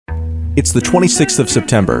It's the 26th of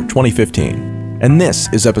September, 2015, and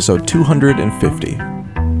this is episode 250.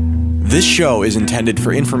 This show is intended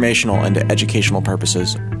for informational and educational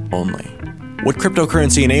purposes only. What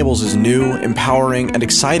cryptocurrency enables is new, empowering, and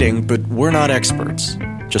exciting, but we're not experts.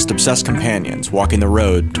 Just obsessed companions walking the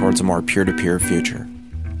road towards a more peer-to-peer future.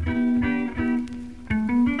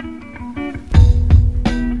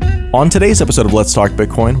 On today's episode of Let's Talk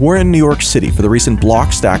Bitcoin, we're in New York City for the recent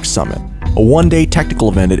Blockstack Summit, a one-day technical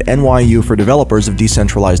event at NYU for developers of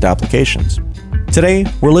decentralized applications. Today,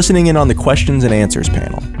 we're listening in on the questions and answers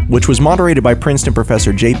panel, which was moderated by Princeton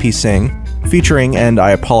professor J.P. Singh, featuring, and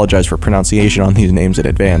I apologize for pronunciation on these names in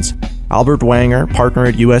advance, Albert Wanger, partner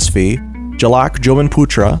at USV, Jalak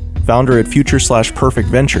Jobanputra, founder at Future/Perfect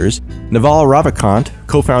Ventures, Naval Ravikant,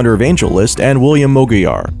 co-founder of AngelList, and William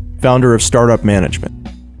Mogiyar, founder of Startup Management.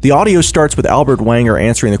 The audio starts with Albert Wanger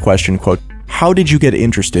answering the question, quote, "How did you get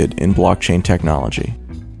interested in blockchain technology?"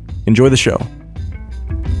 Enjoy the show.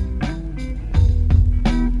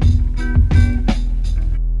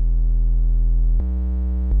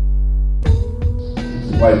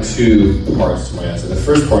 Provide two parts to my answer. The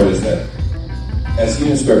first part is that as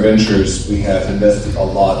Union Square Ventures, we have invested a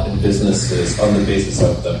lot in businesses on the basis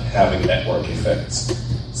of them having network effects.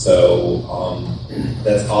 So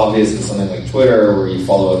that's obvious in something like Twitter, where you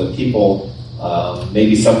follow other people,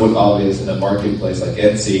 maybe somewhat obvious in a marketplace like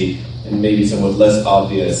Etsy, and maybe somewhat less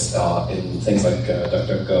obvious in things like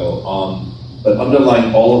DuckDuckGo. But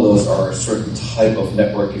underlying all of those are a certain type of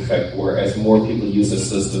network effect, where as more people use the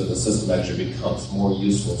system actually becomes more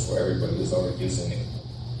useful for everybody who's already using it.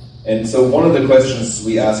 And so one of the questions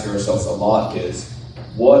we ask ourselves a lot is,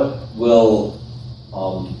 what will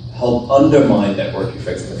help undermine network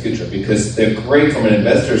effects in the future? Because they're great from an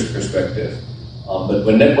investor's perspective, but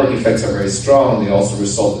when network effects are very strong, they also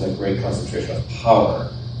result in a great concentration of power.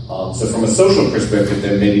 So from a social perspective,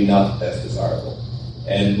 they're maybe not as desirable.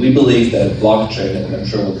 And we believe that blockchain, and I'm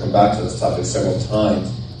sure we'll come back to this topic several times,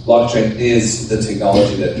 blockchain is the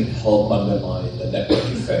technology that can help undermine the network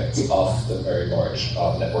effects of the very large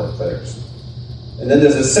network players. And then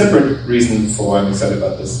there's a separate reason for why I'm excited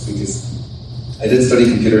about this, because I did study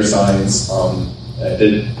computer science. I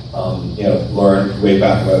did, learn way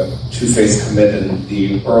back about two-phase commit and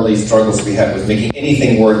the early struggles we had with making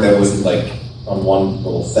anything work that wasn't like on one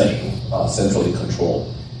little thing, centrally controlled.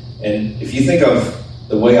 And if you think of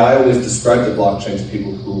the way I always describe the blockchain to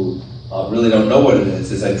people who really don't know what it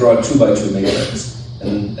is I draw a 2x2 matrix.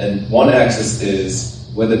 And one axis is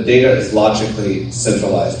whether data is logically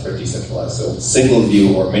centralized or decentralized, so single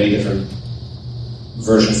view or many different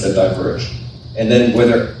versions that diverge. And then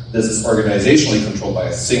whether this is organizationally controlled by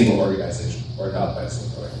a single organization or not by a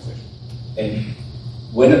single organization.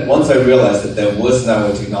 And once I realized that there was now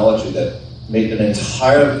a technology that made an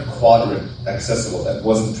entire quadrant accessible that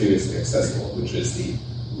wasn't previously accessible, which is the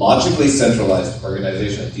logically centralized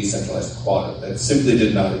organization and decentralized quadrant that simply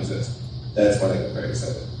did not exist. That's when I got very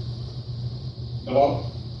excited.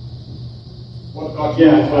 Naval, what got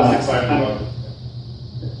you most excited about it?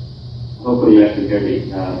 Hopefully you can hear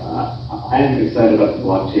me. I am excited about the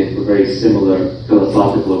blockchain for very similar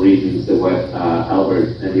philosophical reasons to what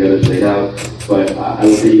Albert and the others laid out. But I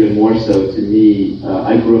would say even more so, to me,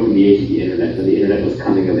 I grew up in the age of the internet, when the internet was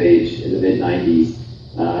coming of age in the mid-90s.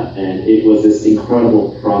 And it was this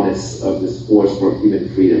incredible promise of this force for human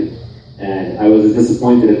freedom. And I was as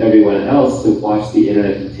disappointed as everyone else to watch the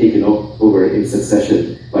internet be taken over in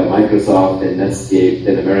succession by Microsoft and Netscape,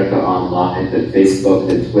 then America Online, then Facebook,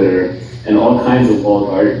 then Twitter, and all kinds of walled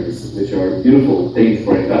gardens, which are beautiful things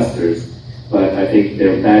for investors, but I think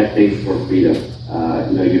they're bad things for freedom.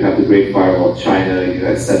 You have the Great Firewall, China, you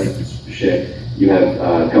have censorship, you have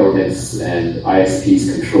governments and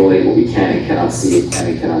ISPs controlling what we can and cannot see, and can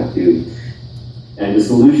and cannot do. And the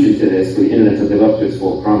solution to this, for the internet to live up to its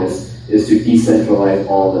full promise, is to decentralize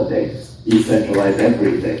all the things, decentralize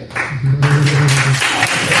everything.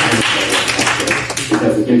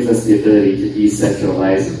 Because it gives us the ability to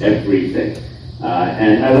decentralize everything.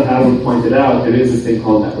 And as Alan pointed out, there is this thing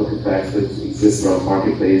called network effects, which exists around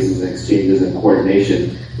marketplaces and exchanges and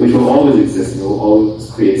coordination, which will always exist and will always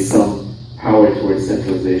create some power towards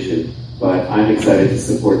centralization. But I'm excited to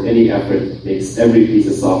support any effort that makes every piece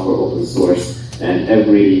of software open source and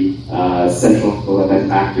every central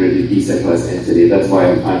actor is a decentralized entity. That's why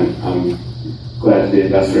I'm glad to be an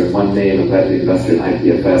investor in One Name, I'm glad to be an investor in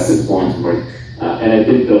IPFS and Quantum. And I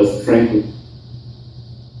did those, frankly.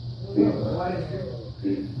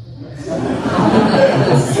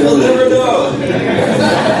 You'll never know.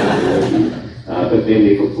 But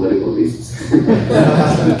mainly for political reasons.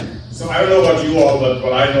 So I don't know about you all, but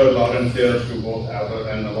what I heard loud and clear through both Albert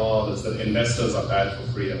and Naval about is that investors are bad for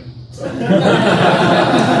freedom. So.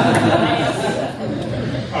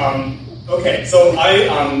 Okay, so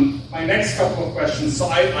my next couple of questions. So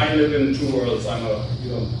I live in two worlds. You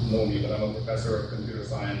don't know me, but I'm a professor of computer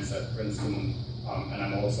science at Princeton, and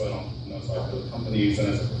I'm also an entrepreneur. So I build companies, and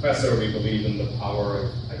as a professor, we believe in the power of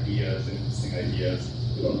ideas, interesting ideas.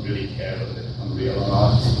 We don't really care whether they become real or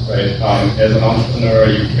not, right? As an entrepreneur,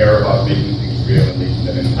 you care about making things real and making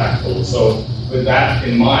them impactful. So with that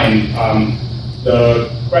in mind, the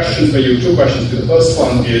question for you, two questions. The first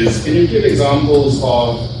one is, can you give examples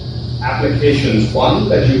of applications, one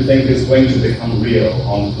that you think is going to become real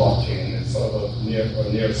on blockchain? It's sort of a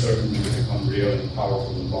near certainty to become real and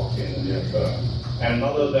powerful in blockchain in the near term. And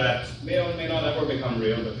another that may or may not ever become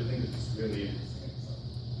real, but you think it's really interesting. So,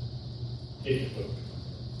 if it could.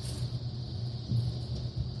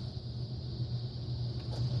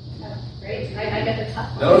 Great. I get the top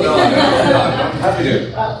one. No, I'm happy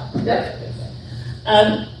to. Well,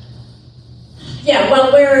 yeah,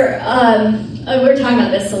 well, we're talking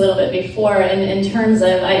about this a little bit before, and in terms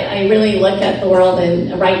of, I really look at the world,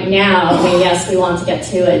 and right now, I mean, yes, we want to get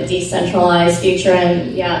to a decentralized future,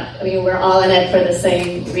 and yeah, I mean, we're all in it for the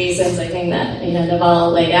same reasons, I think that,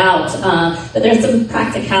 Naval laid out, but there's some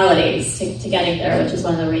practicalities to getting there, which is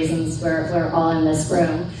one of the reasons we're all in this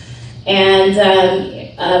room. And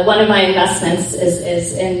one of my investments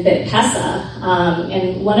is in BitPesa,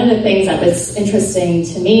 and one of the things that was interesting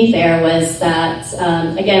to me there was that,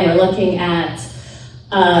 again, we're looking at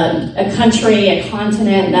a country, a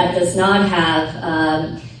continent that does not have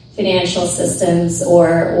financial systems,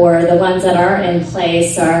 or the ones that are in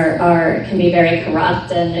place can be very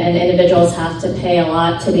corrupt, and individuals have to pay a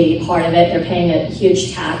lot to be part of it. They're paying a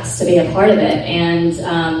huge tax to be a part of it, and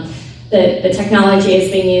the technology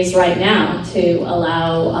is being used right now to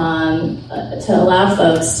allow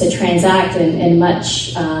folks to transact in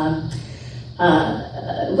much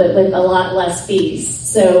with a lot less fees.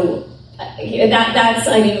 So that's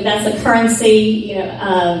a currency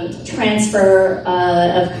transfer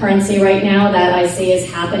of currency right now that I see is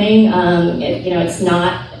happening. It's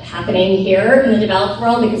not happening here in the developed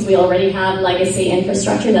world because we already have legacy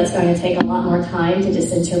infrastructure that's going to take a lot more time to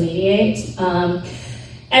disintermediate.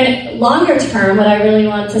 And longer term, what I really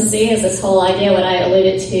want to see is this whole idea, what I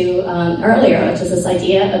alluded to earlier, which is this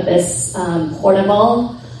idea of this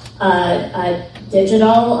portable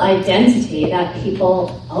digital identity that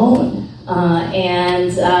people own.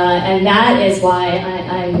 And that is why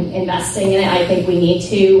I'm investing in it. I think we need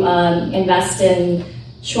to invest in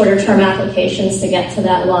shorter term applications to get to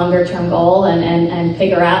that longer term goal and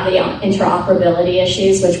figure out the interoperability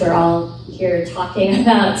issues, which we're all here talking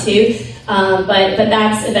about too. But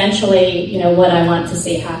that's eventually, what I want to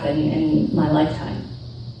see happen in my lifetime.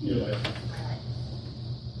 Your lifetime.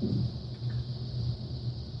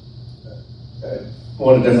 I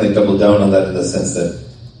want to definitely double down on that in the sense that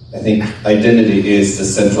I think identity is the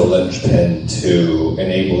central linchpin to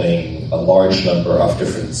enabling a large number of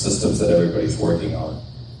different systems that everybody's working on.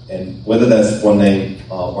 And whether that's one name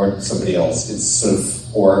or somebody else, it's sort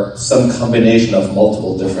of, or some combination of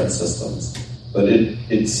multiple different systems. But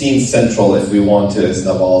it seems central if we want to, as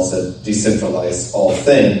Naval said, decentralize all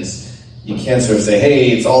things. You can't sort of say,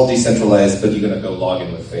 hey, it's all decentralized, but you're going to go log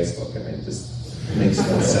in with Facebook. I mean, it just makes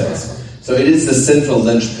no sense. So it is the central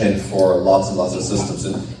linchpin for lots and lots of systems.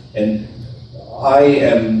 And I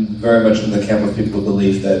am very much in the camp of people who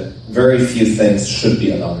believe that very few things should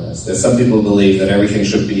be anonymous. There's some people who believe that everything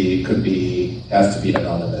have to be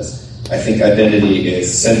anonymous. I think identity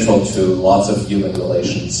is central to lots of human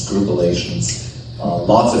relations, group relations.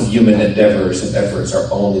 Lots of human endeavors and efforts are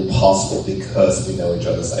only possible because we know each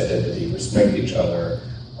other's identity, respect each other,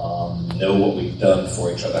 know what we've done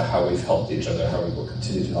for each other, how we've helped each other, how we will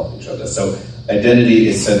continue to help each other. So identity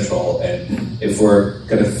is central, and if we're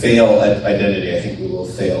going to fail at identity, I think we will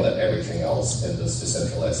fail at everything else in this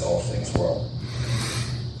decentralized all things world.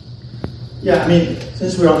 Yeah, I mean,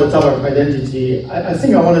 since we're on the topic of identity, I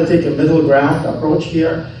think I want to take a middle ground approach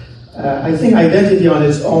here. I think identity on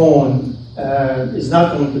its own is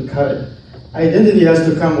not going to cut it. Identity has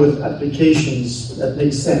to come with applications that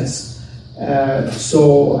make sense.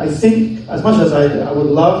 So I think, as much as I would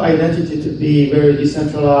love identity to be very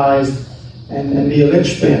decentralized and be a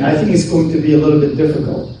linchpin, I think it's going to be a little bit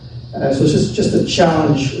difficult. So it's just a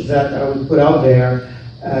challenge that I would put out there.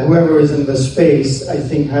 Whoever is in the space, I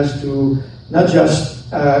think, has to not just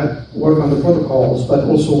work on the protocols, but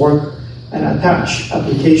also work and attach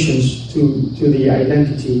applications to the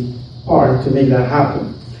identity part to make that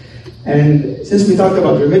happen. And since we talked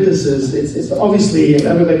about remittances, it's obviously,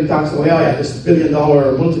 everybody talks about, oh yeah, this $1 billion,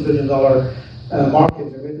 multi-billion-dollar market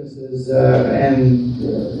remittances,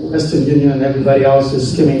 and Western Union and everybody else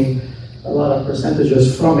is skimming a lot of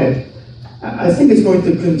percentages from it. I think it's going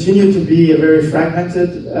to continue to be a very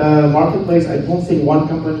fragmented marketplace. I don't think one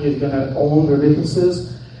company is going to own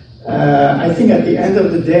remittances. I think at the end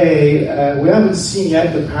of the day, we haven't seen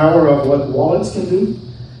yet the power of what wallets can do.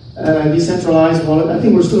 Decentralized wallet. I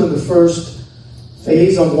think we're still in the first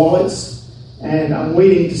phase of wallets, and I'm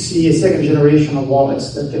waiting to see a second generation of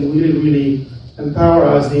wallets that can really, really empower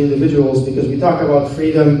us, the individuals, because we talk about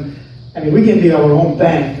freedom. I mean, we can be our own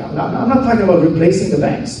bank. I'm not talking about replacing the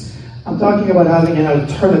banks. I'm talking about having an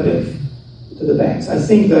alternative to the banks. I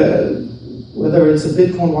think that whether it's a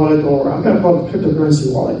Bitcoin wallet or I'm going to call it a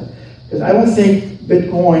cryptocurrency wallet, because I don't think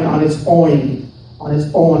Bitcoin on its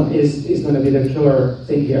own is going to be the killer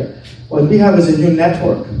thing here. What we have is a new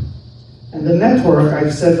network. And the network,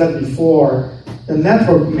 I've said that before, the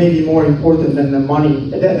network may be more important than the money,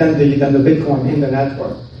 than the Bitcoin in the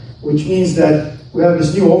network, which means that we have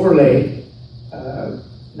this new overlay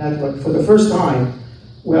network. For the first time,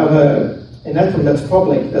 we have a network that's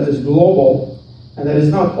public, that is global, and that is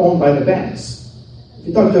not owned by the banks. If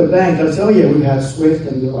you talk to a bank, they'll say, oh yeah, we have SWIFT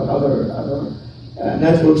and other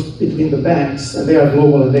networks between the banks, and they are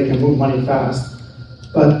global and they can move money fast.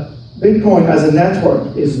 But Bitcoin as a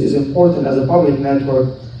network is important, as a public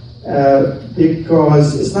network,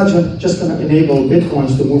 because it's not just going to enable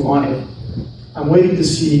Bitcoins to move on it. I'm waiting to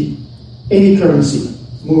see any currency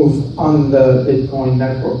move on the Bitcoin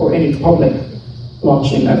network or any public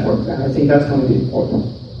blockchain network, and I think that's going to be important.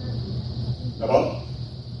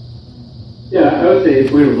 Yeah, I would say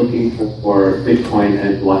if we were looking for Bitcoin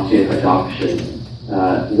and blockchain adoption,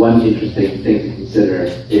 one interesting thing to consider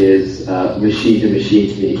is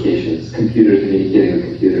machine-to-machine communications, computers communicating with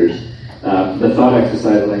computers. The thought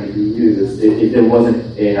exercise that I could use is if there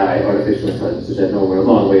wasn't AI, artificial intelligence, which I know we're a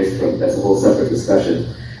long ways from, that's a whole separate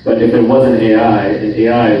discussion. But if there wasn't AI, an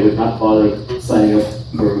AI would not bother signing up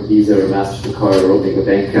for Visa or MasterCard or opening a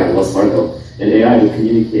bank account at Wells Fargo. And AI would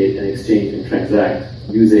communicate and exchange and transact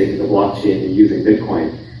using the blockchain and using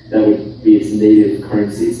Bitcoin. That would be its native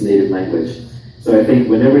currency, its native language. So I think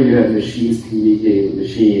whenever you have machines communicating with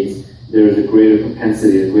machines, there is a greater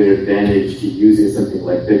propensity, a greater advantage to using something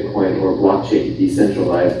like Bitcoin or blockchain to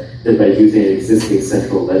decentralize than by using an existing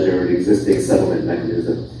central ledger or an existing settlement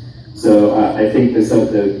mechanism. So I think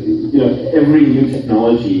every new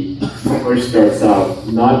technology first starts out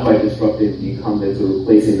not by disrupting the incumbents or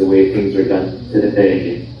replacing the way things are done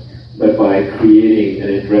today, but by creating and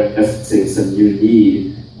addressing some new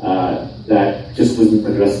need that just wasn't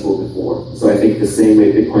addressable before. So I think the same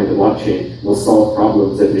way Bitcoin and blockchain will solve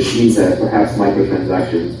problems that machines have, perhaps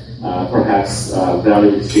microtransactions, perhaps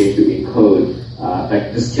value exchange between code,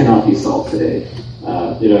 that just cannot be solved today.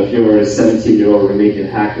 If you're a 17-year-old Romanian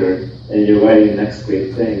hacker and you're writing the next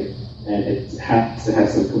great thing, and it has to have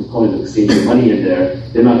some component of exchanging money in there,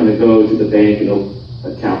 they're not going to go to the bank and open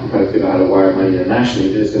an account and try to figure out how to wire money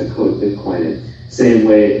internationally. They're just going to code Bitcoin in. Same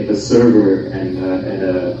way, if a server and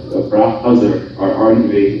a browser are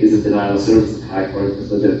arguing, is a denial of service attack or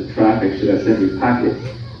is legit traffic, should I send you a packet?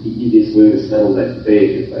 The easiest way to settle that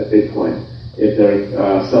debate is by Bitcoin. If they're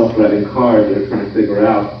self-driving cars that are trying to figure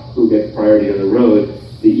out who gets priority on the road,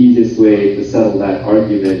 the easiest way to settle that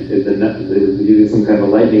argument is using some kind of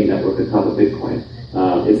a lightning network on top of Bitcoin.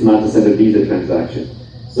 It's not to send a Visa transaction.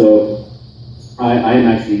 So I am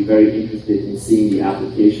actually very interested in seeing the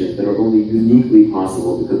applications that are only uniquely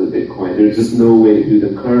possible because of Bitcoin. There's just no way to do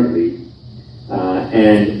them currently,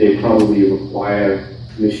 and they probably require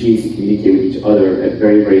machines to communicate with each other at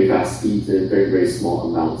very, very fast speeds and in very, very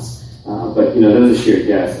small amounts. But that's a sheer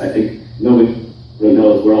guess. I think nobody really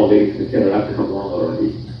knows. We're all waiting for the killer app to come along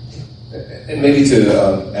already. And maybe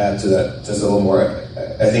to add to that just a little more,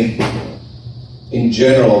 I think in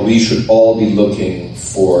general we should all be looking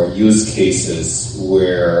for use cases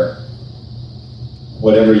where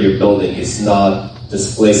whatever you're building is not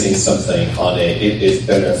displacing something on it is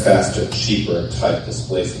better, faster, cheaper type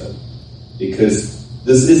displacement. Because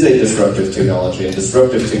this is a disruptive technology, and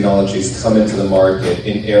disruptive technologies come into the market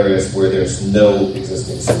in areas where there's no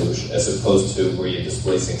existing solution, as opposed to where you're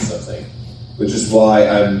displacing something. Which is why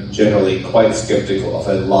I'm generally quite skeptical of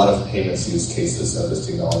a lot of payments use cases of this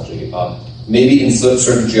technology. Maybe in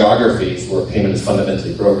certain geographies where payment is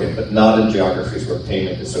fundamentally broken, but not in geographies where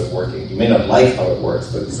payment is sort of working. You may not like how it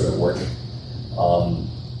works, but it's sort of working.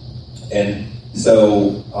 And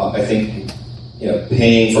so I think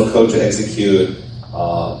paying for code to execute.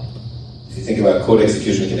 If you think about code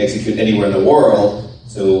execution, you can execute anywhere in the world.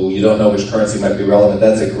 So you don't know which currency might be relevant.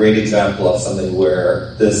 That's a great example of something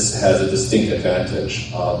where this has a distinct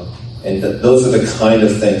advantage. And those are the kind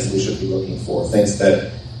of things we should be looking for, things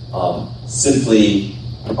that simply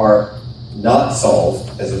are not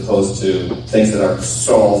solved as opposed to things that are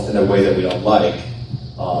solved in a way that we don't like.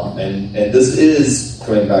 And this is,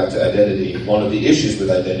 coming back to identity, one of the issues with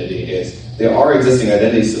identity is there are existing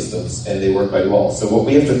identity systems and they work quite well. So what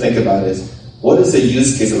we have to think about is, what is a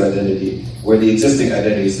use case of identity where the existing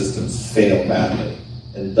identity systems fail badly?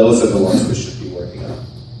 And those are the ones we should be working on.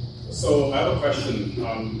 So I have a question.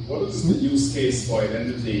 What is the use case for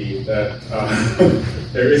identity that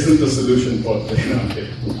there isn't a solution for?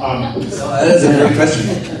 That is a great question.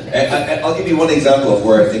 I'll give you one example of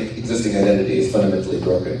where I think existing identity is fundamentally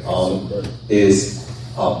broken. Is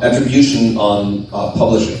attribution on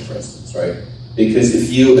publishing, for instance, right? Because if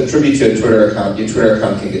you attribute to a Twitter account, your Twitter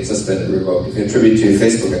account can get suspended or revoked. If you attribute to your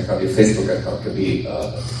Facebook account, your Facebook account can be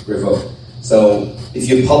revoked. So if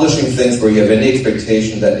you're publishing things where you have any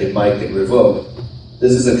expectation that it might get revoked,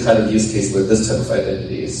 this is a kind of use case where this type of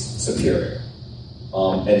identity is superior.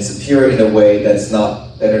 And superior in a way that's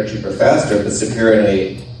not better, cheaper, faster, but superior in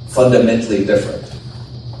a fundamentally different,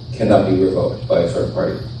 cannot be revoked by a third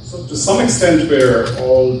party. So to some extent, we're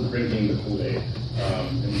all drinking the Kool-Aid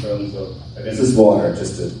in terms of identity. This is water,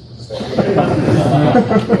 just to...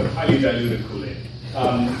 highly diluted Kool-Aid.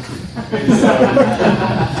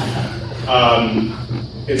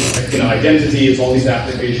 It's identity, it's all these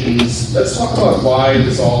applications. Let's talk about why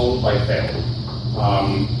this all failed.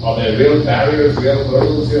 Are there real barriers, real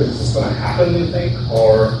hurdles here? Is this going to happen, you think?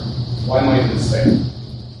 Or why might this fail?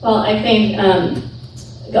 Well, I think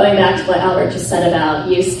going back to what Albert just said about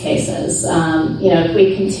use cases, if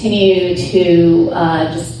we continue to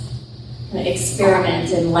just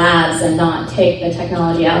experiment in labs and not take the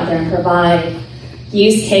technology out there and provide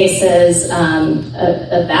use cases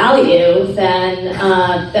of value,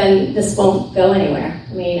 then this won't go anywhere.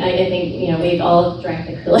 I mean, I think we've all drank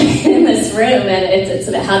the Kool-Aid in this room, and it's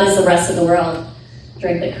about how does the rest of the world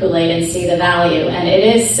drink the Kool-Aid and see the value? And it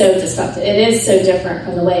is so disruptive. It is so different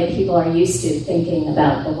from the way people are used to thinking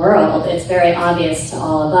about the world. It's very obvious to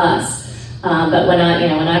all of us. But when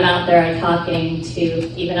I'm out there and talking to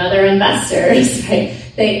even other investors, right,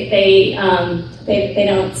 they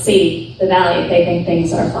don't see the value. They think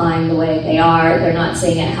things are fine the way they are. They're not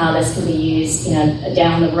seeing how this can be used,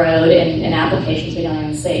 down the road in applications we don't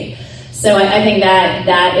even see. So I think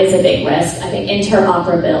that is a big risk. I think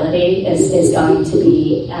interoperability is going to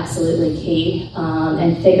be absolutely key,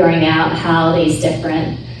 and figuring out how these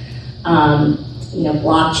different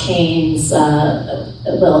blockchains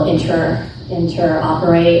will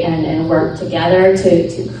interoperate and work together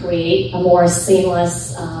to create a more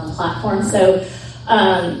seamless platform. So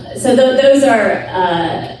those are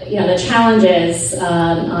the challenges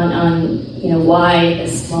on why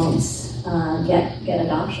this won't get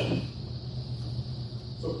adoption.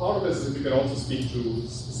 So part of this is if you could also speak to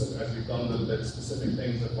specific, as we've done a little bit, specific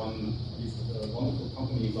things that these wonderful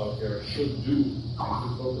companies out there should do and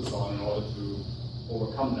should focus on in order to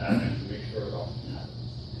overcome that and to make sure adoption happens.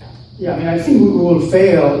 Yeah, I mean, I think we will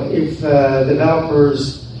fail if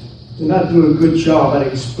developers do not do a good job at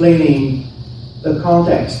explaining the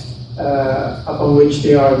context upon which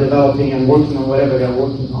they are developing and working on whatever they're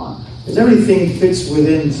working on. Because everything fits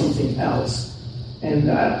within something else. And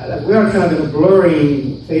we are kind of in a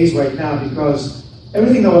blurring phase right now because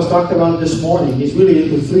everything that was talked about this morning is really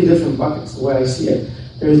into three different buckets, the way I see it.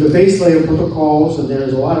 There's the base layer protocols, and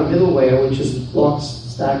there's a lot of middleware, which is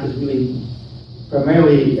Blockstack is really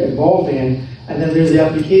primarily involved in, and then there's the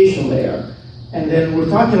application layer. And then we're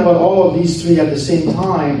talking about all of these three at the same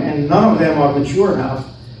time, and none of them are mature enough.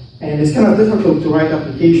 And it's kind of difficult to write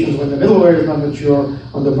applications when the middleware is not mature,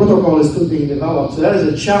 when the protocol is still being developed. So that is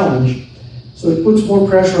a challenge. So it puts more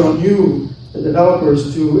pressure on you, the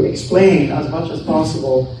developers, to explain as much as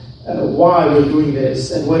possible why we're doing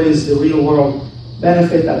this and what is the real world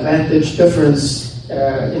benefit, advantage, difference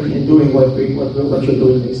in doing what you're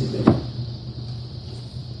doing, basically.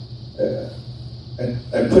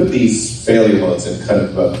 I put these failure modes in kind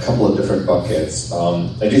of a couple of different buckets.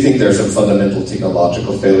 I do think there are some fundamental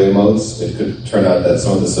technological failure modes. It could turn out that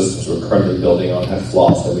some of the systems we're currently building on have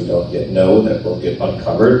flaws that we don't yet know that will get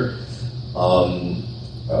uncovered.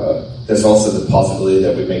 There's also the possibility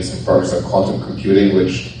that we make some progress on quantum computing,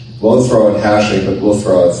 which won't throw out hashing, but will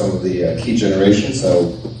throw out some of the key generation,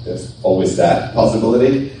 so there's always that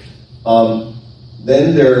possibility.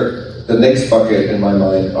 Then the next bucket in my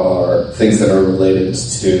mind are things that are related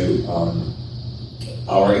to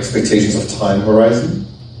our expectations of time horizon.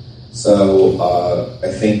 So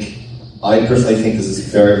I personally think this is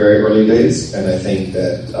very, very early days, and I think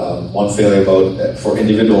that one failure mode for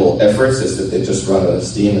individual efforts is that they just run out of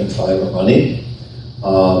steam and time or money.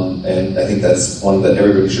 And I think that's one that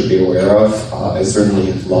everybody should be aware of. I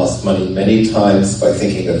certainly have lost money many times by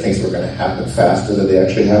thinking that things were going to happen faster than they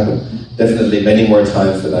actually happen. Definitely many more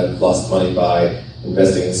times than I've lost money by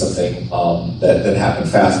investing in something that happened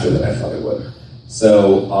faster than I thought it would.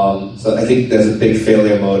 So I think there's a big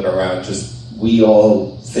failure mode around just, we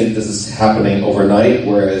all think this is happening overnight,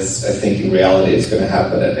 whereas I think in reality it's going to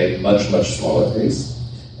happen at a much, much smaller pace.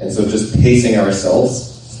 And so just pacing ourselves.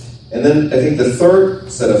 And then I think the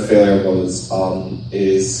third set of failure modes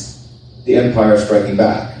is the empire striking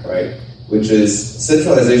back, right? Which is,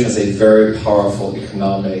 centralization is a very powerful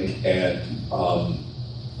economic and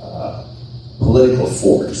political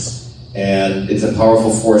force. And it's a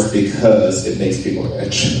powerful force because it makes people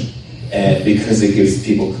rich and because it gives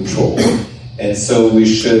people control. And so we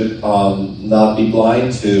should not be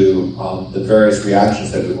blind to the various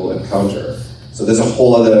reactions that we will encounter. So there's a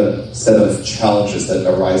whole other set of challenges that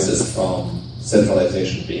arises from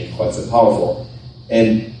centralization being quite so powerful.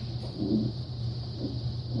 And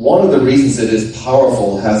one of the reasons it is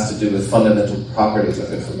powerful has to do with fundamental properties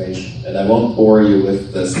of information. And I won't bore you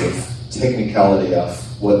with the sort of technicality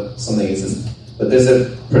of what something is, but there's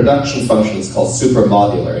a production function that's called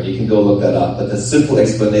supermodular, and you can go look that up. But the simple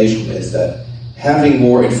explanation is that having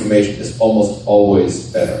more information is almost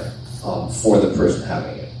always better for the person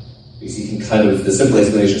having it. Because you can kind of, the simple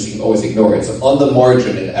explanation is you can always ignore it. So on the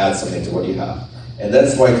margin, it adds something to what you have. And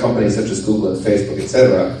that's why companies such as Google and Facebook,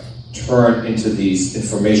 etc., turn into these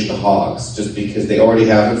information hogs, just because they already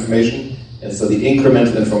have information. And so the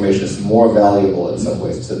incremental information is more valuable in some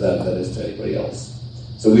ways to them than it is to anybody else.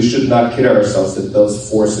 So we should not kid ourselves that those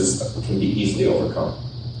forces can be easily overcome.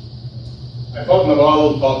 I thought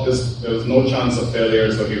Naval thought there was no chance of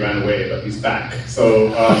failure, so he ran away, but he's back. So,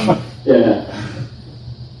 yeah.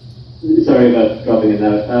 Sorry about dropping it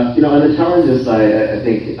out. On the challenges side, I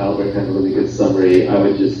think Albert had a really good summary. I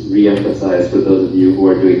would just re-emphasize for those of you who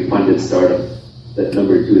are doing funded startups that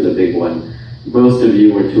number 2 is a big one. Most of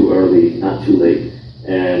you were too early, not too late.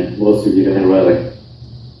 And most of you had rather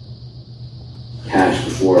cash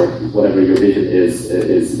before whatever your vision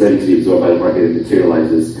is ready to be absorbed by the market and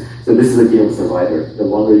materializes. So this is a game of survivor. The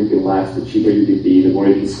longer you can last, the cheaper you can be, the more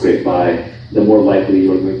you can scrape by, the more likely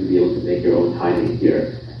you're going to be able to make your own timing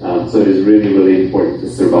here. So it is really, really important to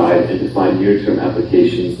survive and to find near-term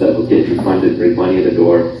applications that will get you funded, bring money in the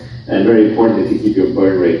door, and very importantly, to keep your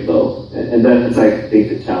burn rate low. And that's, I think,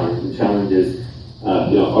 the challenge. The challenge is,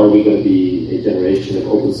 are we going to be a generation of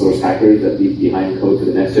open source hackers that leave behind code for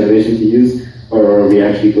the next generation to use? Or are we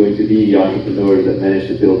actually going to be the entrepreneurs that manage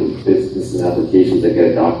to build businesses and applications that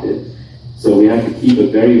get adopted? So we have to keep a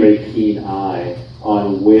very, very keen eye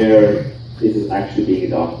on where this is actually being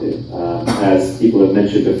adopted. As people have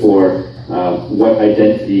mentioned before, what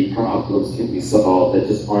identity problems can we solve that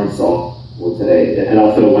just aren't solvable today? And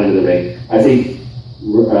I'll throw one into the ring. I think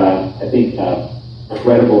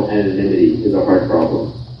credible anonymity is a hard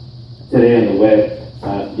problem. Today on the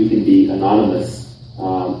web, you can be anonymous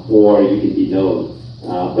or you can be known.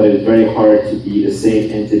 But it's very hard to be the same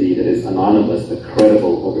entity that is anonymous but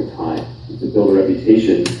credible over time. To build a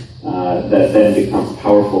reputation that then becomes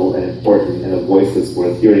powerful and important and a voice that's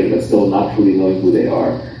worth hearing but still not truly knowing who they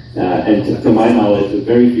are. And to my knowledge,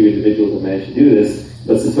 very few individuals have managed to do this,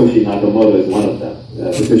 but Satoshi Nakamoto is one of them.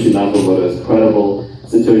 Satoshi Nakamoto is credible.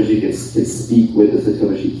 Satoshi can speak with the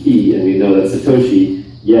Satoshi key, and we know that Satoshi,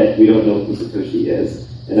 yet we don't know who Satoshi is.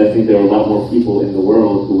 And I think there are a lot more people in the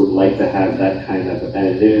world who would like to have that kind of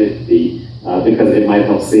anonymity because it might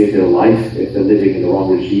help save their life if they're living in the wrong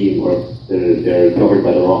regime or they're covered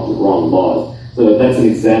by the wrong laws. So that's an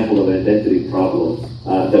example of an identity problem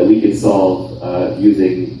that we can solve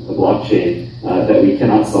using a blockchain that we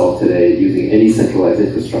cannot solve today using any centralized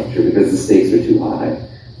infrastructure because the stakes are too high.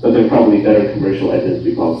 But there are probably better commercial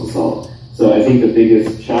identity problems to solve. So I think the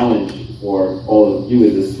biggest challenge for all of you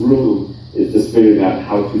in this room is just figuring out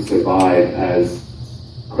how to survive as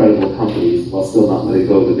credible companies while still not letting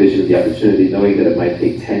go of the vision of the opportunity, knowing that it might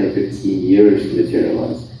take 10 or 15 years to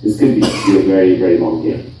materialize. This could be a very, very long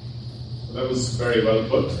game. That was very well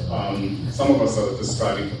put. Some of us are just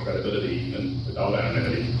striving for credibility even without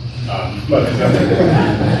anonymity. But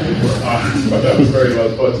that was very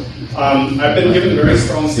well put. I've been given very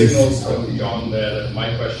strong signals from John there that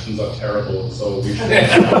my questions are terrible, so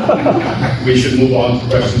we should move on to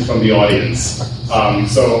questions from the audience.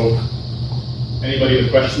 So anybody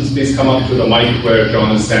with questions, please come up to the mic where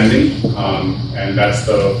John is standing, and that's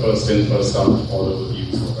the first in, first out order of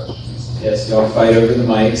views for questions. Yes, y'all fight over the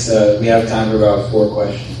mics. We have time for about 4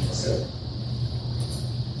 questions. So.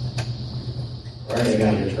 Where are you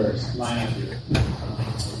going here first? Line up here.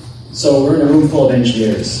 So we're in a room full of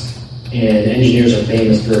engineers. And engineers are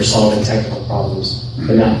famous for solving technical problems,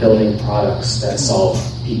 but not building products that solve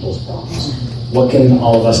people's problems. What can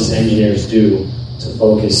all of us as engineers do to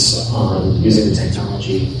focus on using the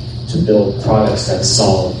technology to build products that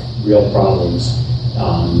solve real problems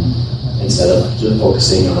instead of just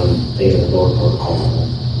focusing on things at the lower protocol level?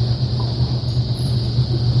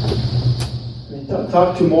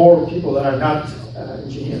 Talk to more people that are not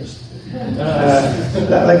engineers.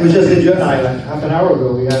 Like we just did, you and I, like half an hour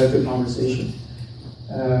ago, we had a good conversation.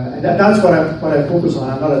 And that's what I focus on.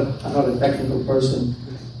 I'm not a technical person,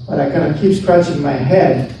 but I kind of keep scratching my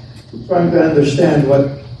head, trying to understand what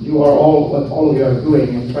all of you are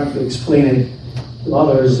doing, and trying to explain it to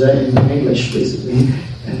others in English, basically.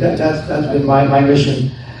 And that's been my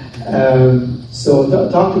mission. So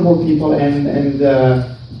talk to more people and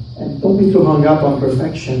don't be too hung up on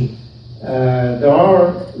perfection. There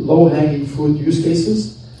are low-hanging fruit use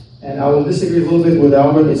cases, and I will disagree a little bit with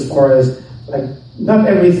Albert as far as, like, not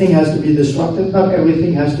everything has to be disruptive, not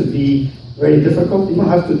everything has to be very difficult. You don't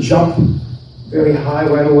have to jump very high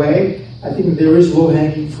right away. I think there is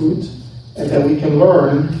low-hanging fruit and that we can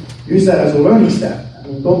learn, use that as a learning step. I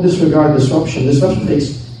mean, don't disregard disruption. Disruption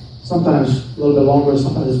takes sometimes a little bit longer,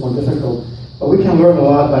 sometimes it's more difficult. But we can learn a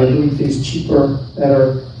lot by doing things cheaper,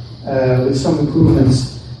 better, with some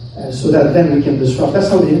improvements, so that then we can disrupt. That's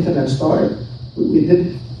how the internet started. We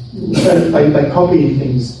started by copying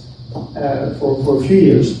things for a few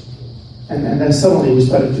years, and then suddenly we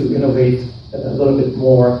started to innovate a little bit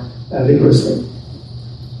more vigorously.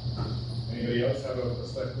 Anybody else have a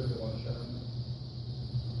perspective they want to share?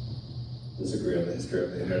 Disagree on the history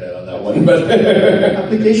of the internet on that one, but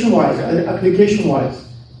application-wise, I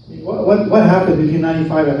mean, what happened between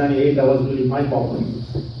 95 and 98 that was really mind-boggling?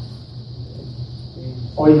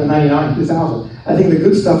 Or even 99, 2000. I think the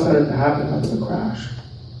good stuff started to happen after the crash,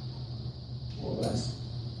 more or less.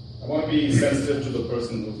 I want to be sensitive to the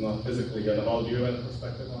person who's not physically here. Naval, do you have a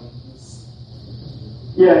perspective on this?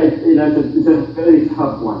 Yeah, it's a very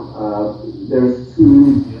tough one. There's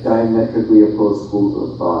two diametrically opposed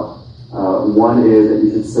schools of thought. One is that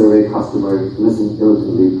you should survey customers, listen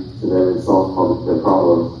diligently to them and solve their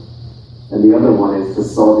problems. And the other one is to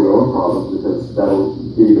solve your own problems, because that'll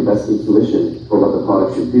give you the best intuition for what the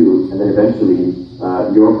product should do, and then eventually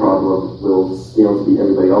your problem will scale to be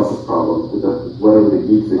everybody else's problem, because whatever the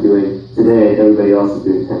geeks are doing today, everybody else is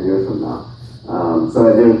doing 10 years from now. So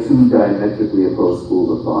there are two diametrically opposed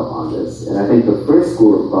schools of thought on this. And I think the first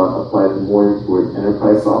school of thought applies more toward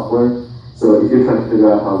enterprise software. So if you're trying to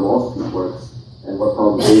figure out how Wall Street works and what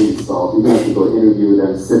problems they need to solve, you have to go interview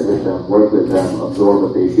them, sit with them, work with them, absorb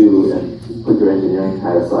what they do, and put your engineering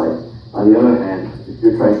hat aside. On the other hand, if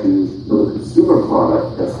you're trying to build a consumer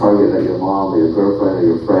product that's targeted at your mom or your girlfriend or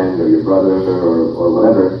your friend or your brother or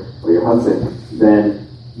whatever, or your husband, then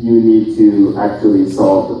you need to actually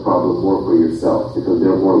solve the problem more for yourself, because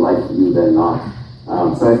they're more like you than not.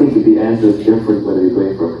 So I think that the answer is different whether you're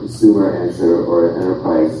going for a consumer answer or an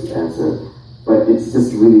enterprise answer. But it's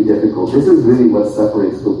just really difficult. This is really what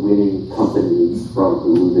separates the winning companies from the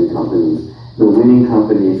losing companies. The winning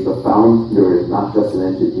companies, the founder is not just an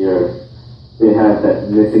engineer. They have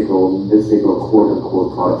that mystical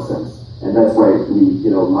quote-unquote product sense. And that's why we,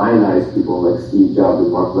 lionize people like Steve Jobs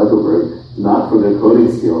and Mark Zuckerberg, not for their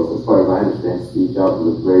coding skills. As far as I understand, Steve Jobs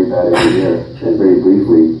was a very bad engineer, and very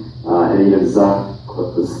briefly. And even Zuck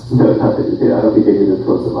was, I don't think any of the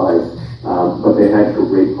quotes survived. But they had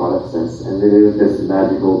great product sense. And it is this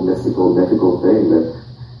magical, mystical thing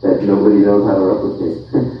that nobody knows how to replicate.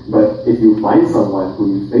 But if you find someone who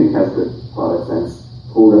you think has good product sense,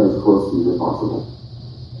 hold them as close to you as possible.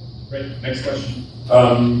 Great. Next question.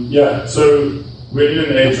 So we're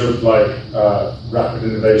in an age of rapid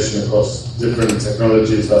innovation across different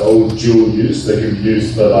technologies that are all dual use. They can be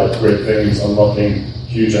used for great things, unlocking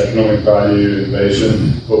huge economic value,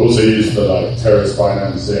 innovation, but also used for terrorist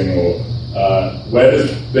financing or where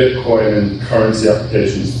does Bitcoin and currency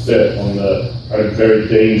applications fit on the kind of very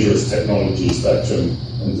dangerous technology spectrum?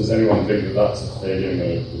 And does anyone think that that's a failure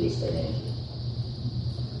mode for this technology?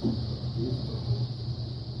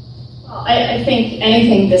 Well, I think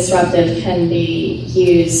anything disruptive can be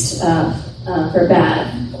used for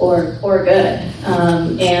bad or good.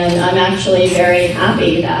 And I'm actually very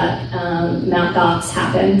happy that Mt. Gox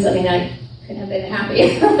happened. I mean, I couldn't have been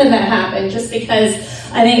happier that that happened, just because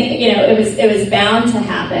I think it was bound to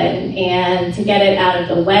happen, and to get it out of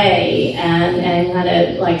the way and kind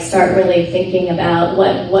of start really thinking about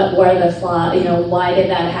what were the flaws, why did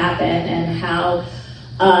that happen, and how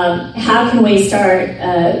can we start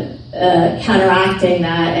counteracting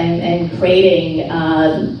that and creating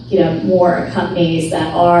more companies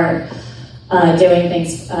that are doing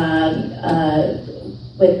things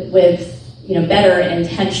with better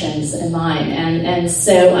intentions in mind. And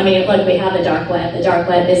so, I mean, look, we have the dark web. The dark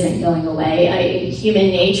web isn't going away. Human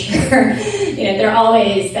nature, there are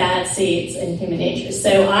always bad seeds in human nature.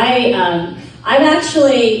 So I'm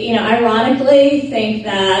actually, ironically think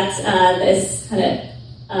that this kind of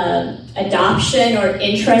adoption or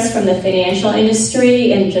interest from the financial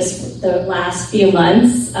industry in just the last few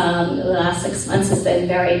months, the last 6 months, has been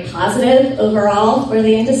very positive overall for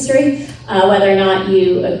the industry. Whether or not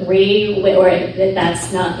you agree with, or that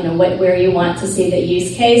that's not where you want to see the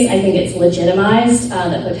use case, I think it's legitimized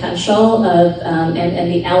the potential of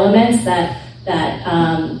and the elements that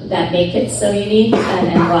make it so unique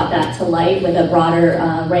and brought that to light with a broader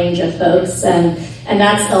range of folks, and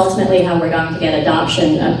that's ultimately how we're going to get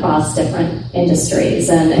adoption across different industries.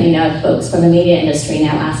 And folks from the media industry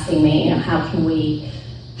now asking me, how can we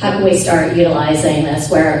start utilizing this,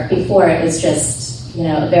 where before it was just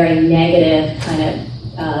a very negative kind of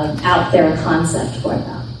out there concept for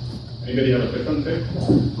them. Anybody have a different take?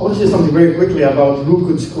 I want to say something very quickly about who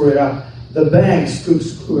could screw it up. The banks could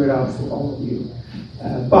screw it up for all of you,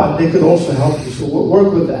 but they could also help you. So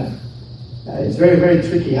work with them. It's very, very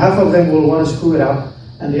tricky. Half of them will want to screw it up,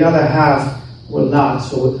 and the other half will not.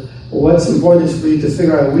 So what's important is for you to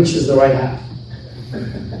figure out which is the right half.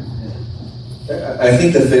 I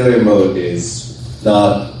think the failure mode is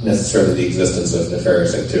not necessarily the existence of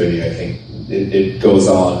nefarious activity. I think it goes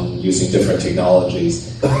on using different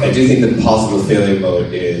technologies. I do think the possible failure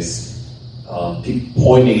mode is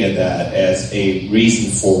pointing at that as a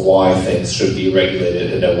reason for why things should be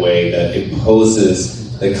regulated in a way that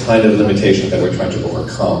imposes the kind of limitations that we're trying to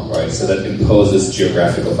overcome, right? So that imposes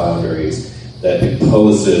geographical boundaries, that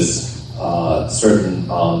imposes certain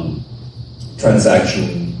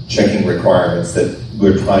transaction checking requirements that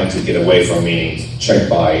we're trying to get away from, meaning checked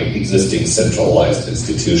by existing centralized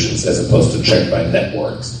institutions as opposed to checked by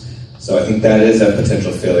networks. So I think that is a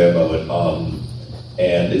potential failure mode.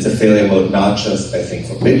 And it's a failure mode not just, I think,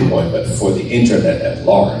 for Bitcoin, but for the internet at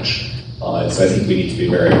large. And so I think we need to be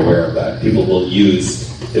very aware of that. People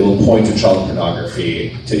they will point to child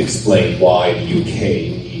pornography to explain why the UK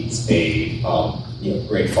needs a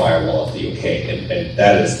great firewall of the UK. And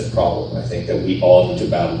that is the problem. I think that we all need to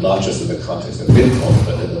battle, not just in the context of Bitcoin,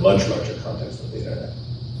 but in the much larger context of the internet.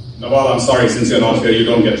 Nawal, I'm sorry, since you're not here, you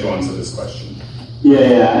don't get to answer this question.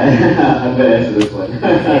 Yeah, I'm going to answer this one.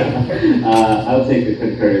 I'll take the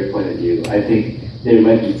concurrent point of view. I think there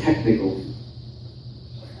might be technical.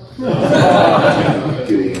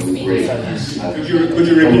 Great. Could you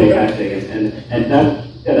repeat that? And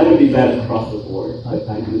that would be bad across the board.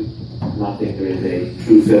 I do not think there is a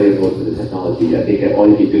true failure mode for the technology. I think all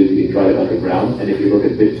you can do is you can drive it underground. And if you look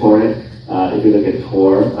at BitTorrent, if you look at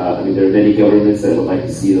Tor, there are many governments that would like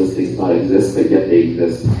to see those things not exist, but yet they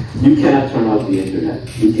exist. You cannot turn off the internet.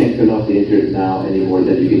 You can't turn off the internet now any more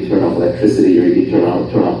than you can turn off electricity or you can turn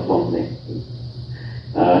off plumbing.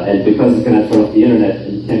 And because you cannot turn off the internet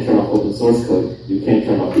and you can't turn off open source code, you can't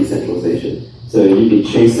turn off decentralization. So you can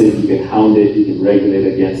chase it, you can hound it, you can regulate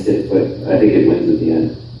against it, but I think it wins at the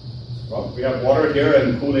end. Well, we have water here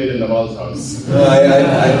and Kool-Aid in Nawal's house. No,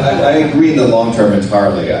 I agree in the long term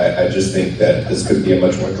entirely. I just think that this could be a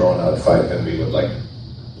much more drawn-out fight than we would like.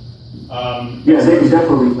 Yeah, they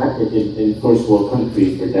definitely reflected in first world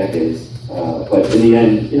countries for decades. But in the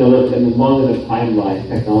end, in the long enough timeline,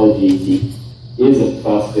 technology is a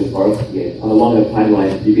fast investigate. On a long enough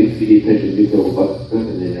timeline, you can 3D print a nuclear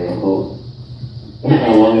weapon in your own home. On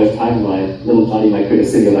a long enough timeline, little Johnny might create a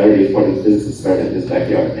singularity as part of his business experiment in his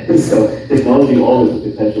backyard. So technology always has the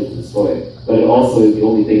potential to destroy it, but it also is the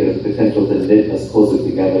only thing that has the potential to knit us closer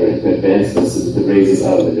together and to advance us and to raise us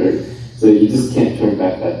out of the dirt. So you just can't turn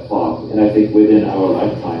back that clock. And I think within our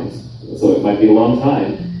lifetimes, so it might be a long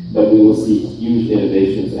time, but we will see huge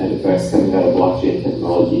innovations and effects coming out of blockchain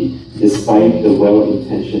technology, despite the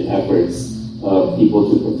well-intentioned efforts of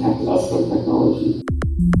people to protect us from technology.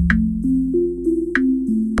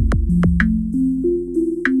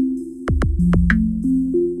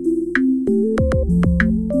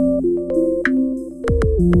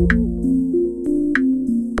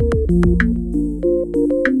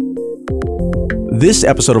 This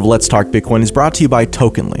episode of Let's Talk Bitcoin is brought to you by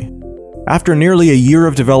Tokenly. After nearly a year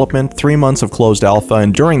of development, 3 months of closed alpha,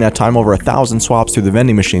 and during that time over 1,000 swaps through the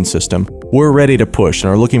vending machine system, we're ready to push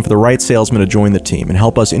and are looking for the right salesman to join the team and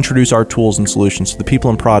help us introduce our tools and solutions to the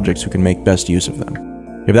people and projects who can make best use of them.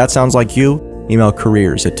 If that sounds like you, email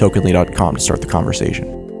careers@tokenly.com to start the conversation.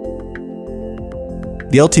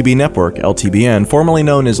 The LTB network, LTBN, formerly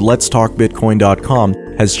known as letstalkbitcoin.com,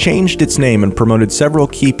 has changed its name and promoted several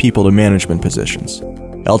key people to management positions.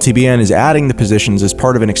 LTBN is adding the positions as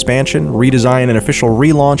part of an expansion, redesign, and official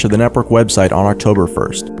relaunch of the network website on October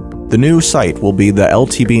 1st. The new site will be the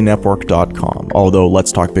ltbnetwork.com, although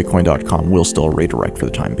letstalkbitcoin.com will still redirect for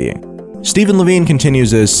the time being. Stephen Levine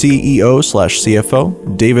continues as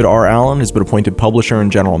CEO/CFO. David R. Allen has been appointed publisher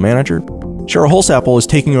and general manager. Cheryl Holsapple is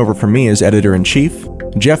taking over from me as editor-in-chief.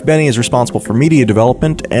 Jeff Benny is responsible for media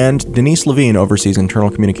development, and Denise Levine oversees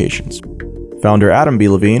internal communications. Founder Adam B.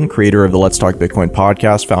 Levine, creator of the Let's Talk Bitcoin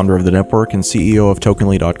podcast, founder of the network, and CEO of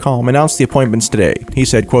Tokenly.com, announced the appointments today. He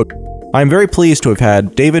said, quote, "I am very pleased to have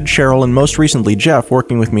had David, Cheryl, and most recently Jeff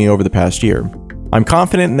working with me over the past year. I'm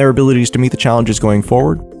confident in their abilities to meet the challenges going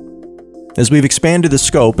forward. As we've expanded the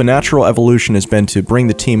scope, a natural evolution has been to bring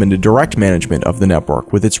the team into direct management of the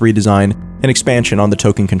network with its redesign and expansion on the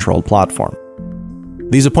token-controlled platform.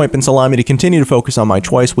 These appointments allow me to continue to focus on my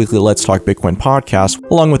twice-weekly Let's Talk Bitcoin podcast,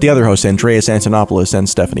 along with the other hosts Andreas Antonopoulos and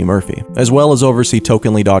Stephanie Murphy, as well as oversee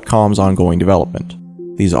Tokenly.com's ongoing development.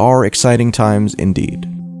 These are exciting times indeed."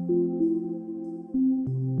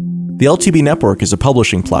 The LTB network is a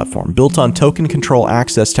publishing platform built on token control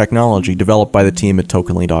access technology developed by the team at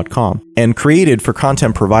Tokenly.com and created for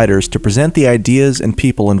content providers to present the ideas and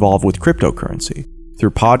people involved with cryptocurrency through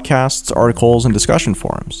podcasts, articles, and discussion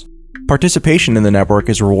forums. Participation in the network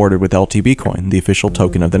is rewarded with LTB Coin, the official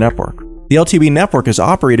token of the network. The LTB network is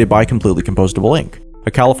operated by Completely Compostable Inc.,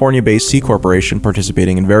 a California-based C corporation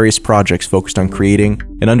participating in various projects focused on creating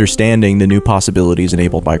and understanding the new possibilities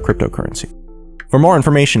enabled by cryptocurrency. For more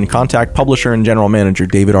information, contact publisher and general manager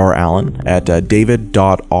David R. Allen at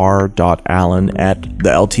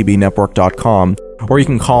david.r.allen@theltbnetwork.com, or you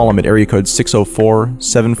can call him at area code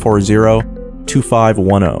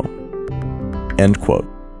 604-740-2510. End quote.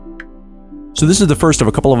 So this is the first of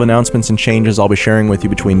a couple of announcements and changes I'll be sharing with you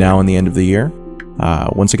between now and the end of the year.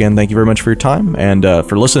 Once again, thank you very much for your time and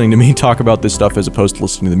for listening to me talk about this stuff as opposed to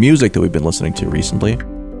listening to the music that we've been listening to recently.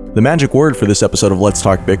 The magic word for this episode of Let's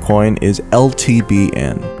Talk Bitcoin is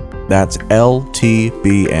LTBN. That's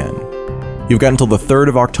LTBN. You've got until the 3rd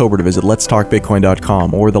of October to visit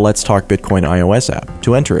letstalkbitcoin.com or the Let's Talk Bitcoin iOS app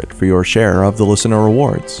to enter it for your share of the listener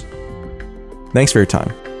rewards. Thanks for your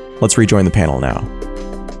time. Let's rejoin the panel now.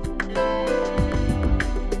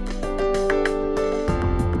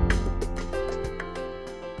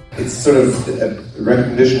 It's sort of a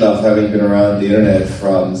recognition of having been around the internet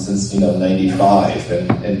since 95,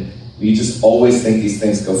 and we just always think these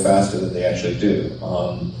things go faster than they actually do.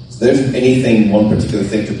 So there isn't anything, one particular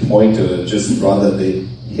thing to point to, just rather the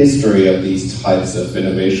history of these types of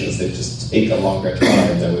innovations. They just take a longer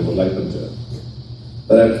time than we would like them to.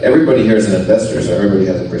 But everybody here is an investor, so everybody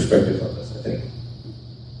has a perspective on this, I think.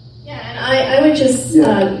 I would just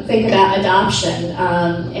think about adoption,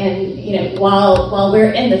 and while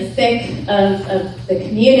we're in the thick of the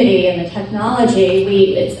community and the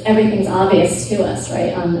technology, everything's obvious to us,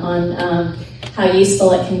 right? On how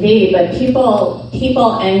useful it can be, but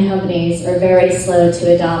people and companies are very slow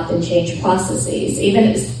to adopt and change processes, even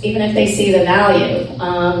if they see the value.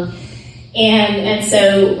 And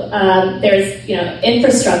so there's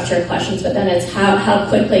infrastructure questions, but then it's how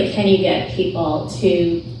quickly can you get people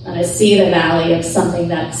to see the value of something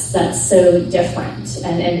that's so different,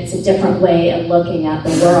 and it's a different way of looking at the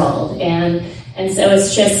world, and so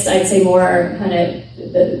it's just, I'd say, more kind of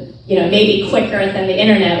maybe quicker than the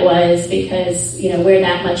internet was, because we're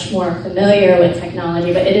that much more familiar with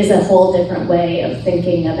technology, but it is a whole different way of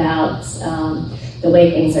thinking about the way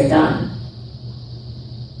things are done.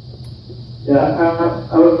 Yeah,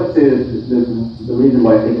 I would say the reason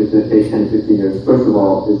why I think it's going to take 10, 15 years, first of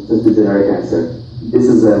all, is just a generic answer. This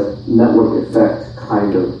is a network effect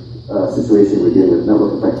kind of situation we're dealing with,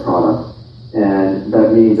 network effect product. And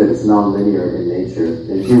that means that it's non-linear in nature.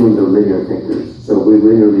 And humans are linear thinkers. So we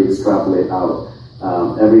linearly extrapolate out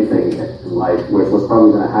everything in life, whereas what's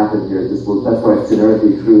probably going to happen here is that's why it's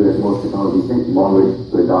generically true that most technologies take longer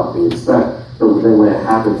to adopt and expect. But then when it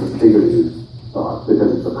happens, it's bigger than you thought,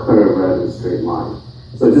 because it's a curve rather than a straight line.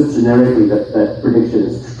 So just generically, that prediction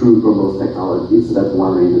is true for most technologies. So that's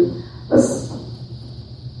one reason.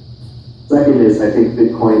 Second is, I think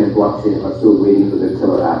Bitcoin and blockchain are still waiting for their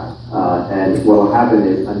killer app. And what will happen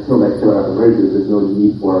is, until that killer app emerges, there's no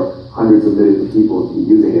need for hundreds of millions of people to be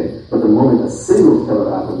using it. But the moment a single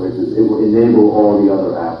killer app emerges, it will enable all the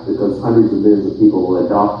other apps, because hundreds of millions of people will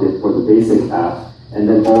adopt it for the basic app, and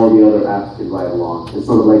then all the other apps can ride along. It's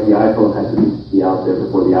sort of like the iPhone had to be out there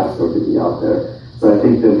before the App Store could be out there. So I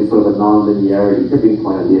think there'll be sort of a non-linearity tipping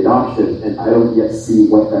point on the adoption, and I don't yet see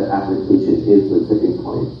what that application is, the tipping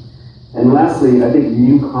point. And lastly, I think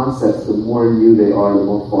new concepts, the more new they are, the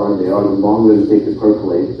more foreign they are, the longer they take to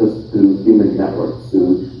percolate, just through human networks,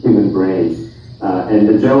 through human brains. And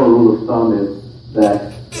the rule of thumb is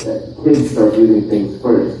that kids start using things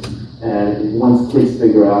first. And once kids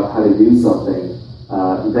figure out how to do something,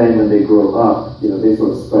 then when they grow up, they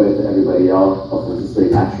sort of spread it to everybody else, because it's very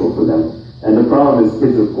natural for them. And the problem is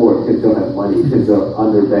kids are poor, kids don't have money, kids are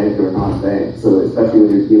underbanked or non-banked. So especially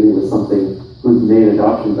when you're dealing with something whose main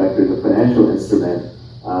adoption vector is a financial instrument,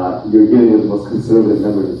 you're dealing with the most conservative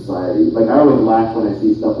members of society. Like, I always laugh when I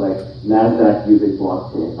see stuff like NASDAQ using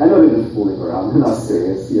blockchain. I know they're just fooling around, they're not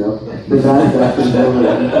serious, The NASDAQ is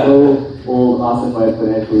no old ossified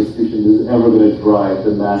financial institution is ever going to drive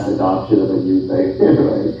the mass adoption of a new thing,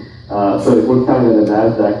 right? So if we're counting on the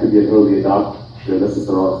NASDAQ to be an early adopter, this is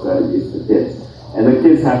the wrong strategy for kids. And the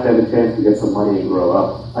kids have to have a chance to get some money and grow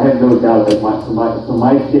up. I have no doubt that for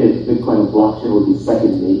my kids, Bitcoin and blockchain will be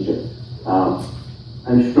second nature.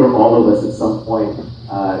 I'm sure all of us at some point,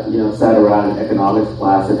 sat around in economics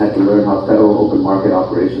class and had to learn how federal open market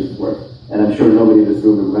operations work. And I'm sure nobody in this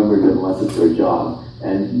room remembers it unless it's their job.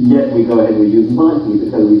 And yet we go ahead and we use money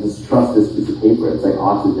because we just trust this piece of paper. It's like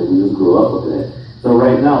oxygen. We just grew up with it. So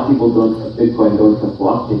right now, people don't trust Bitcoin, don't trust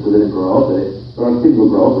blockchain because they didn't grow up with it. But our kids will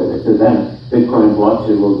grow up with it. To them, Bitcoin and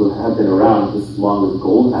blockchain will have been around just as long as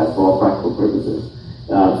gold has for all practical purposes.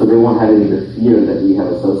 So they won't have any of the fear that we have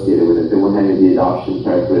associated with it. They won't have any of the adoption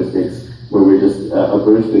characteristics where we're just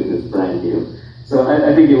averse to it because it's brand new. So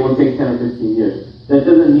I think it will take 10 or 15 years. That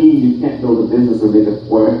doesn't mean you can't build a business or make a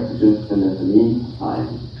fortune just in the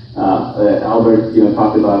meantime. Albert,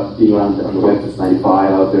 talked about being around on the web since 95.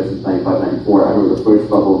 I was there since 95, 94. I remember the first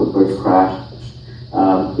bubble, the first crash.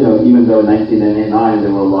 Even though in 1999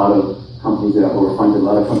 there were a lot of companies that were funded, a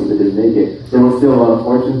lot of companies that didn't make it, there were still a lot of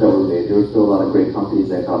fortunes that were made. There were still a lot of great companies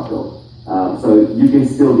that got built. So you can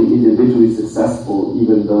still be individually successful,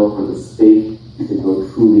 even though for the state to go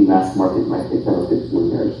truly mass market might take 10 or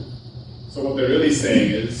 15 years. So what they're really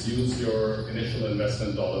saying is use your initial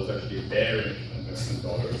investment dollars, actually their initial investment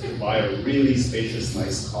dollars, to buy a really spacious,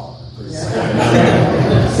 nice car.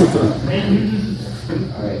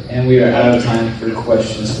 All right, and we are out of time for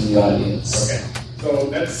questions from the audience. Okay, so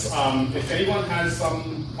let's, if anyone has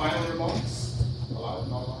some final remarks,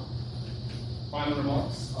 final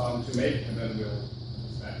remarks to make, and then we'll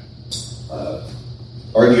stand.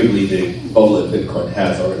 Arguably, the bubble in Bitcoin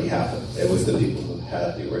has already happened. It was the people who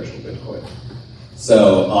had the original Bitcoin.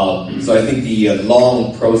 So I think the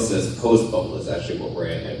long process post-bubble is actually what we're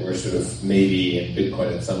in. And we're sort of maybe in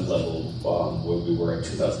Bitcoin at some level where we were in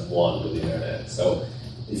 2001 with the internet. So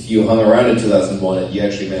if you hung around in 2001 and you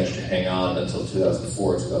actually managed to hang on until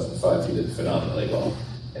 2004, 2005, you did phenomenally well.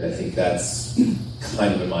 And I think that's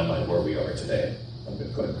kind of in my mind where we are today on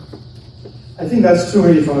Bitcoin. I think that's true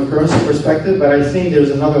really from a currency perspective, but I think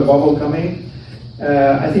there's another bubble coming.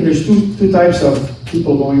 I think there's two types of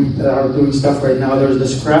people that are doing stuff right now. There's the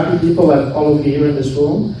scrappy people like all of you here in this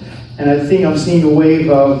room, and I think I'm seeing a wave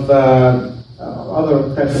of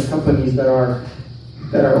other types of companies that are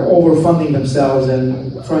overfunding themselves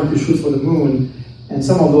and trying to shoot for the moon, and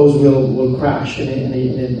some of those will crash in a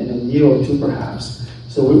year or two perhaps.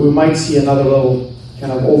 So we might see another little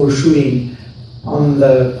kind of overshooting on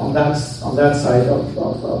that side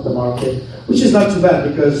of the market, which is not too bad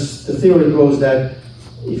because the theory goes that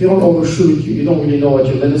if you don't overshoot, you don't really know what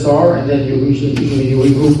your limits are, and then you usually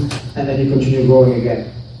regroup and then you continue growing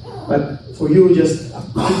again. But for you, just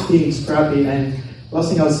keep being scrappy. And last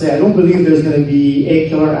thing I'll say, I don't believe there's going to be a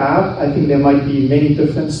killer app. I think there might be many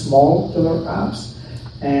different small killer apps,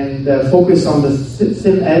 and focus on the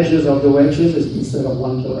thin edges of the wedges instead of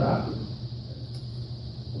one killer app.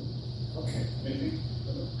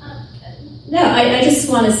 No, I just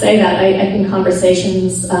want to say that I think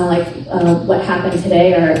conversations like what happened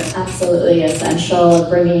today are absolutely essential,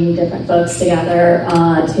 bringing different folks together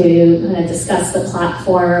to kind of discuss the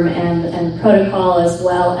platform and the protocol, as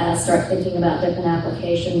well as start thinking about different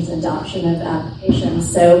applications and adoption of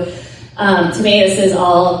applications. So to me, this is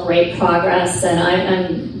all great progress, and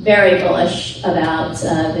I'm very bullish about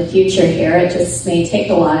the future here. It just may take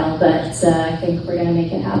a while, but I think we're going to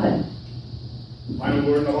make it happen.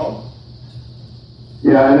 Final word, Nawal?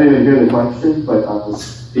 Yeah, I didn't hear the question, but I'll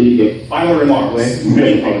speak it. Final remarks,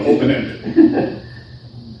 open-ended.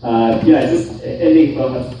 Just ending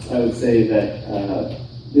thought, I would say that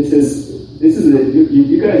this is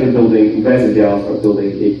you guys are building, you guys and gals are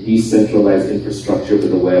building a decentralized infrastructure for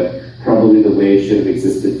the web, probably the way it should have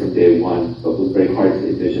existed from day one, but was very hard to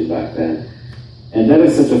envision back then. And that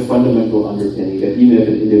is such a fundamental underpinning that even if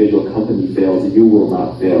an individual company fails, you will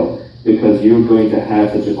not fail, because you're going to have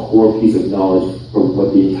such a core piece of knowledge for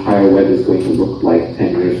what the entire web is going to look like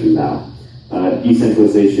 10 years from now.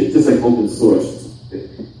 Decentralization, just like open source.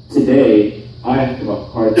 Today, I have a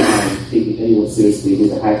hard time taking anyone's seriously,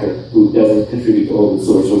 he's a hacker who doesn't contribute to open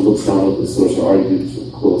source or looks down open source or argues for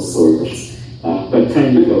closed source. But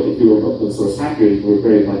 10 years ago, if you were an open source hacker, you were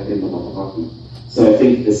very much in the hierarchy. So I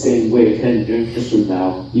think the same way, 10 years from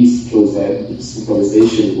now,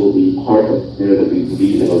 decentralization will be part of there that we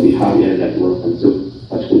believe in, will be how the internet works and to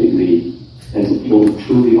such a degree. And so people who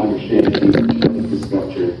truly understand the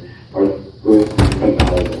infrastructure are going to be quite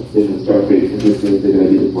valuable. They're going to start creating businesses, they're going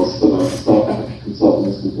to be the most stock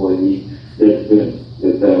consultants, employees,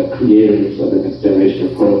 the creators of the next generation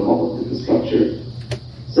of protocol infrastructure.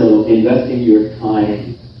 So investing your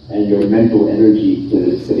time and your mental energy to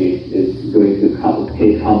this space is going to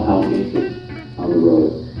pay compound interest on the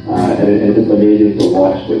road. And it's amazing to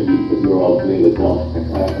watch what you're all doing with Delta.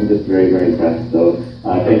 I'm just very, very impressed. So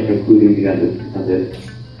thanks for including me on this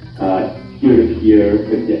peer-to-peer,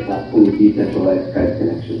 but yet not fully decentralized Skype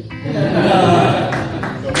connection.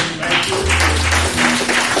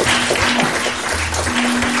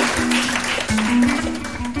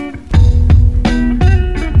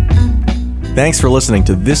 Thanks for listening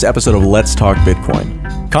to this episode of Let's Talk Bitcoin.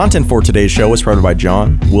 Content for today's show was provided by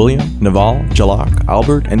John, William, Naval, Jalak,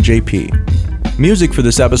 Albert, and JP. Music for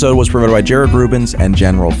this episode was provided by Jared Rubens and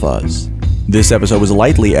General Fuzz. This episode was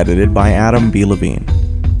lightly edited by Adam B. Levine.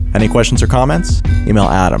 Any questions or comments? Email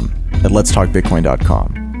Adam at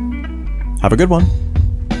letstalkbitcoin.com. Have a good one.